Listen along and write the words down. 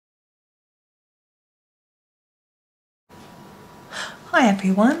Hi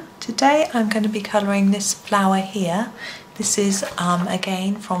everyone, today I'm going to be colouring this flower here. This is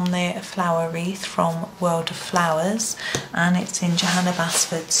again from the flower wreath from World of Flowers, and it's in Johanna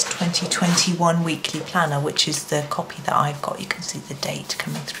Basford's 2021 weekly planner, which is the copy that I've got. You can see the date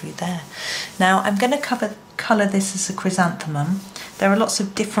coming through there. Now I'm going to colour this as a chrysanthemum. There are lots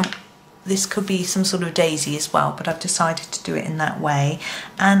of different, this could be some sort of daisy as well, but I've decided to do it in that way,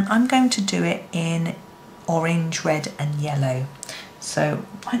 and I'm going to do it in orange, red and yellow. So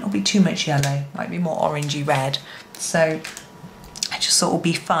might not be too much yellow, might be more orangey red. So I just thought it would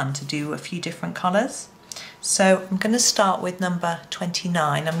be fun to do a few different colours. So I'm going to start with number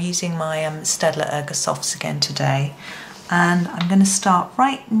 29. I'm using my Staedtler Ergosofts again today, and I'm going to start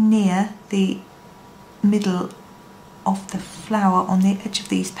right near the middle of the flower on the edge of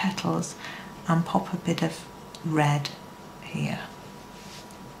these petals and pop a bit of red here.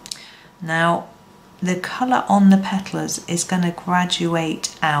 Now the colour on the petals is going to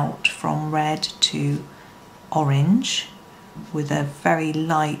graduate out from red to orange with a very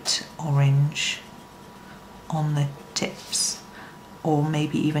light orange on the tips, or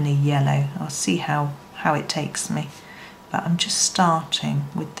maybe even a yellow. I'll see how it takes me, but I'm just starting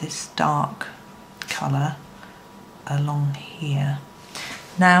with this dark colour along here.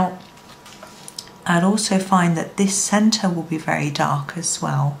 Now I'd also find that this centre will be very dark as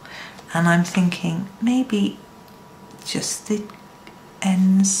well, and I'm thinking maybe just the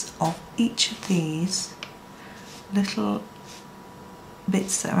ends of each of these little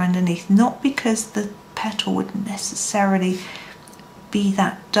bits that are underneath, not because the petal wouldn't necessarily be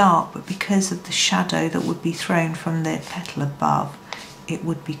that dark, but because of the shadow that would be thrown from the petal above, it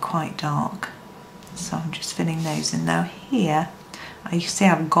would be quite dark. So I'm just filling those in. Now here, you see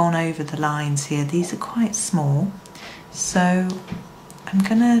I've gone over the lines here. These are quite small, so I'm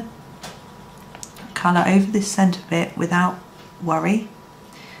going to colour over this centre bit without worry,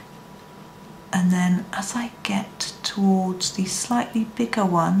 and then as I get towards these slightly bigger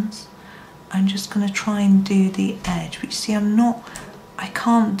ones, I'm just going to try and do the edge. But you see I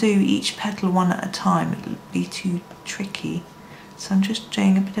can't do each petal one at a time, it would be too tricky. So I'm just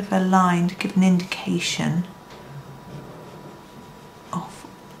doing a bit of a line to give an indication of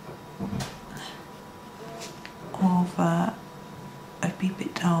it'd be a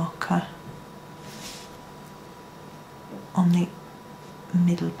bit darker on the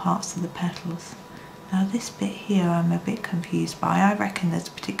middle parts of the petals. Now this bit here I'm a bit confused by. I reckon there's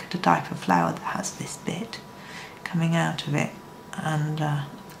a particular type of flower that has this bit coming out of it, and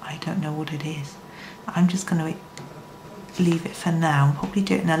I don't know what it is. I'm just going to leave it for now and probably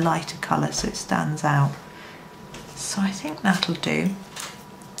do it in a lighter colour so it stands out. So I think that'll do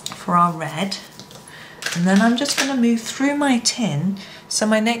for our red. And then I'm just going to move through my tin. So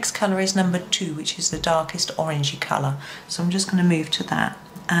my next colour is number 2, which is the darkest orangey colour. So I'm just going to move to that,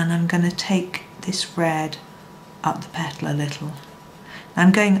 and I'm going to take this red up the petal a little. Now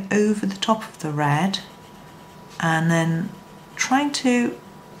I'm going over the top of the red and then trying to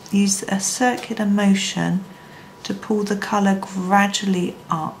use a circular motion to pull the colour gradually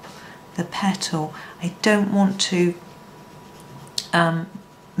up the petal. I don't want to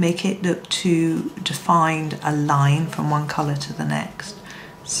make it look too defined a line from one colour to the next.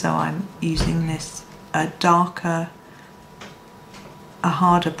 So I'm using this a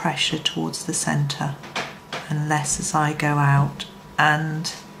harder pressure towards the centre and less as I go out,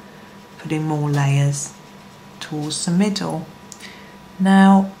 and putting more layers towards the middle.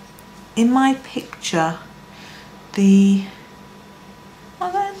 Now in my picture they're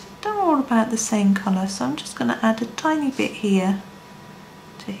all about the same colour, so I'm just going to add a tiny bit here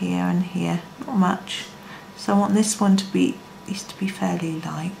to here and here, not much. So I want this one to be, these to be fairly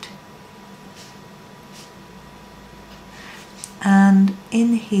light. And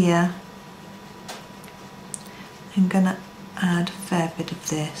in here I'm going to add a fair bit of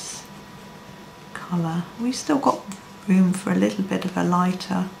this colour. We've still got room for a little bit of a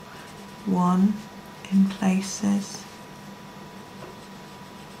lighter one in places.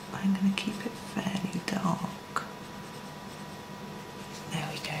 I'm going to keep it fairly dark. There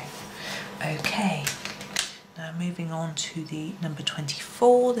we go. Okay, now moving on to the number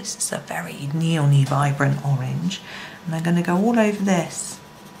 24. This is a very neony vibrant orange, and I'm going to go all over this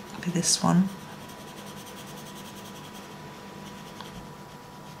with this one.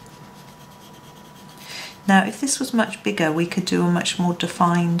 Now if this was much bigger we could do a much more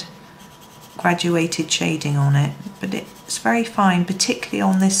defined graduated shading on it, but it's very fine, particularly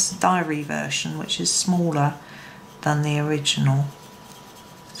on this diary version, which is smaller than the original.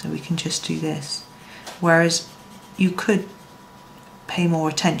 So we can just do this, whereas you could pay more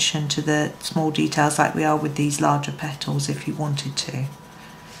attention to the small details like we are with these larger petals if you wanted to.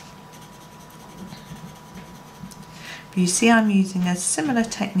 But you see I'm using a similar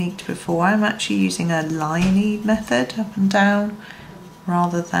technique to before. I'm actually using a liney method up and down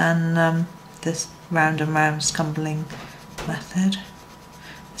rather than this round and round scumbling method.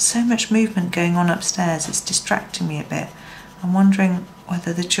 There's so much movement going on upstairs, it's distracting me a bit. I'm wondering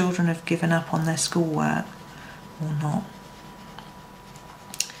whether the children have given up on their schoolwork or not.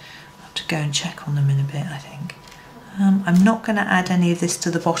 I'll have to go and check on them in a bit, I think. I'm not going to add any of this to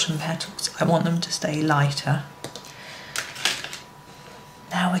the bottom petals. I want them to stay lighter.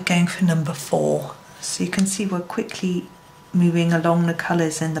 Now we're going for number 4. So you can see we're quickly moving along the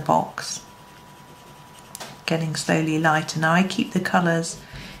colours in the box, getting slowly lighter. Now I keep the colours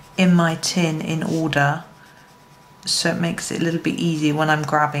in my tin in order, so it makes it a little bit easier when I'm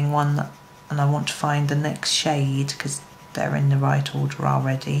grabbing one and I want to find the next shade, because they're in the right order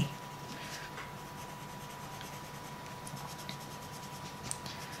already.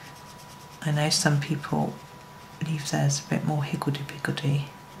 I know some people leave theirs a bit more higgledy-piggledy.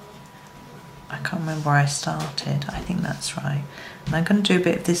 I can't remember where I started. I think that's right. And I'm going to do a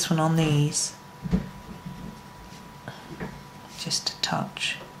bit of this one on these. Just a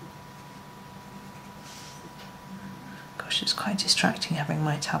touch. Gosh, it's quite distracting having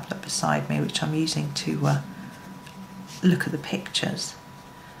my tablet beside me, which I'm using to look at the pictures.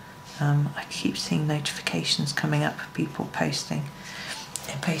 I keep seeing notifications coming up of people posting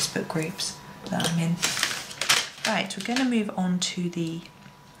in Facebook groups that I'm in. Right, we're going to move on to the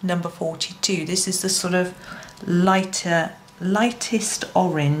number 42. This is the sort of lightest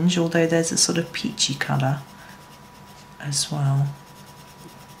orange, although there's a sort of peachy colour as well.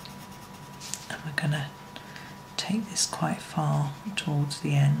 And we're going to take this quite far towards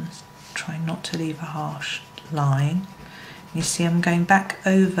the ends, trying not to leave a harsh line. You see I'm going back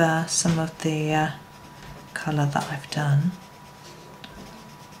over some of the colour that I've done.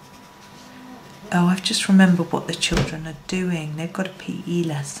 Oh, I've just remembered what the children are doing. They've got a PE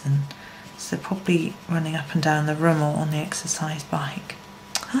lesson, so they're probably running up and down the room or on the exercise bike.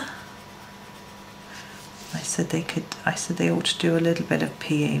 Huh? I said they ought to do a little bit of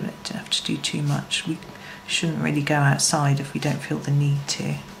PE, but don't have to do too much. We shouldn't really go outside if we don't feel the need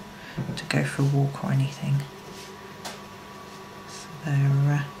to go for a walk or anything. So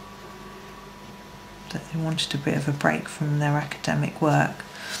they wanted a bit of a break from their academic work.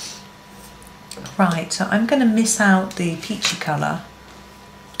 Right, so I'm going to miss out the peachy colour.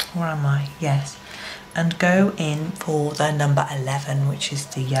 Where am I? Yes. And go in for the number 11, which is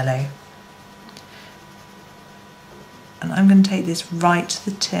the yellow. And I'm going to take this right to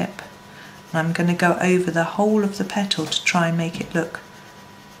the tip. And I'm going to go over the whole of the petal to try and make it look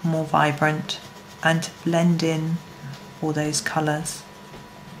more vibrant and to blend in all those colours.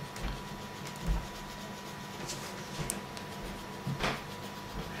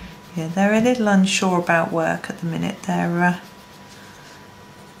 Yeah, they're a little unsure about work at the minute. Their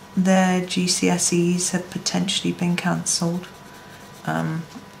GCSEs have potentially been cancelled.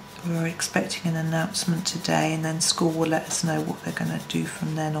 We're expecting an announcement today, and then school will let us know what they're going to do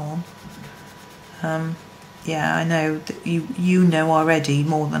from then on. Yeah, I know that you know already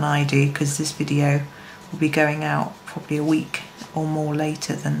more than I do, because this video will be going out probably a week or more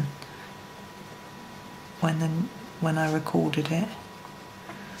later than when I recorded it.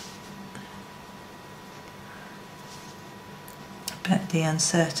 But the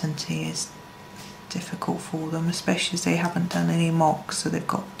uncertainty is difficult for them, especially as they haven't done any mocks, so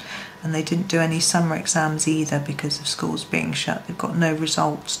and they didn't do any summer exams either because of schools being shut. They've got no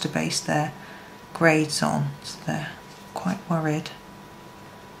results to base their grades on, so they're quite worried.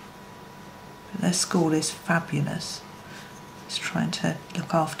 But their school is fabulous. It's trying to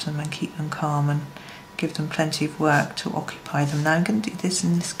look after them and keep them calm and give them plenty of work to occupy them. Now I'm going to do this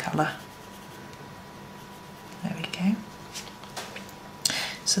in this colour. There we go.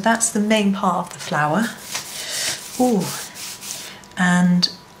 So that's the main part of the flower. Ooh, and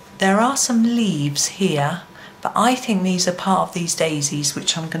there are some leaves here, but I think these are part of these daisies,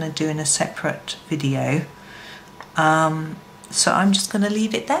 which I'm going to do in a separate video. So I'm just going to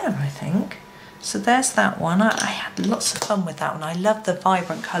leave it there, I think. So there's that one. I had lots of fun with that one. I love the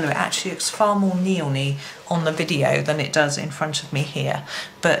vibrant colour. It actually looks far more neon-y on the video than it does in front of me here.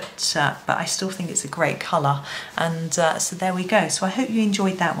 But I still think it's a great colour. And so there we go. So I hope you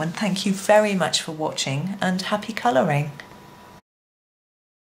enjoyed that one. Thank you very much for watching, and happy colouring.